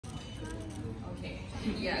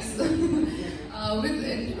Yes. When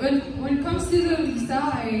it comes to the visa,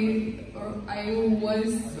 I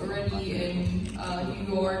was already in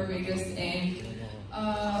New York, Vegas, and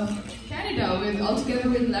Canada altogether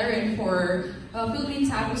with Laren for Philippine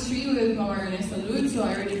Tapestry with Mamarnes Salud. So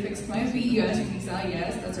I already fixed my US visa.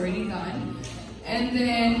 Yes, that's already done. And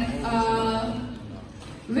then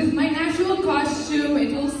with my national costume,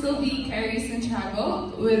 it will still be Carrie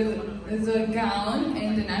Santiago with the gown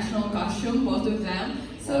and the national costume, both of them.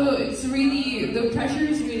 So it's really, the pressure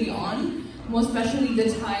is really on, most especially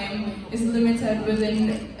the time is limited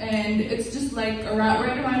within, and it's just like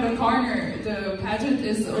right around the corner. The pageant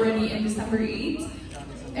is already in December 8th.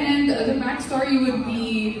 And the backstory would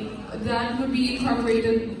be, that would be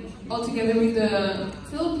incorporated altogether with the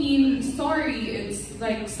Philippine story. It's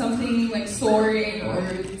like something like soaring, or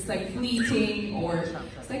it's like fleeting, or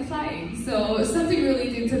it's like flying. So something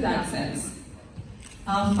related to that sense.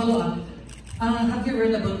 Follow up. Have you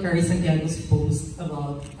read about Carrie Santiago's post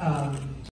about